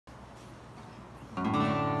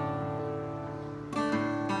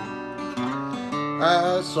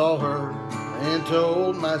I saw her and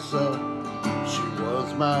told myself she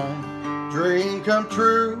was my dream come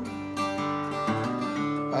true.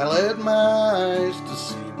 I let my eyes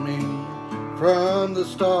deceive me from the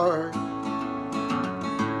start.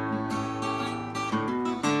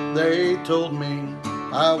 They told me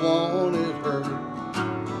I wanted her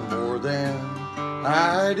more than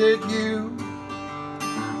I did you.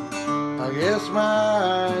 I guess my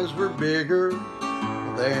eyes were bigger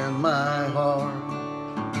than my heart.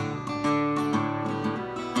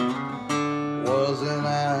 Wasn't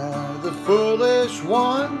I the foolish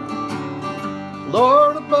one?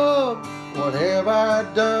 Lord above, what have I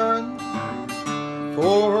done?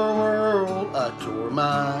 For her world, I tore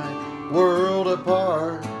my world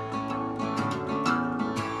apart.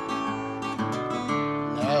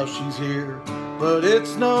 Now she's here, but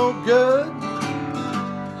it's no good.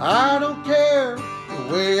 I don't care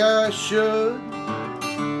the way I should.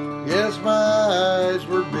 Yes, my eyes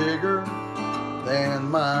were bigger than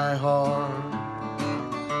my heart.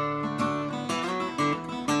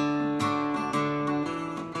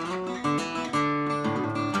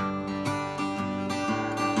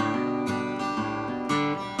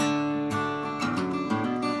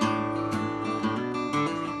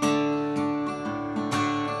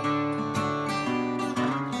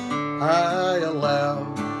 I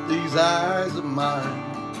allowed these eyes of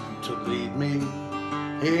mine to lead me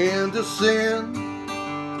into sin.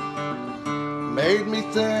 Made me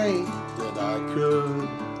think that I could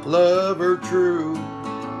love her true.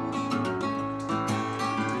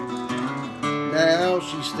 Now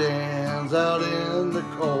she stands out in the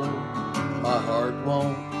cold. My heart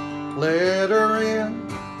won't let her in.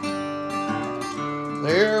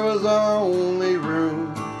 There was only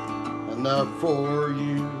room enough for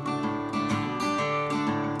you.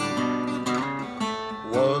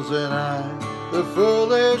 Wasn't I the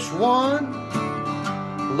foolish one?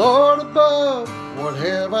 Lord above, what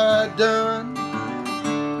have I done?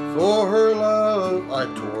 For her love, I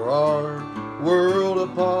tore our world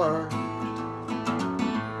apart.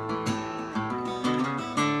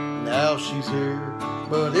 Now she's here,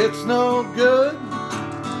 but it's no good.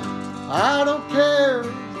 I don't care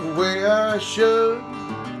the way I should.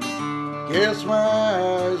 Guess my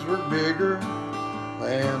eyes were bigger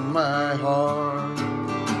than my heart.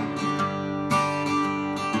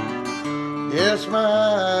 Yes, my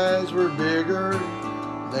eyes were bigger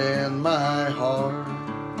than my heart.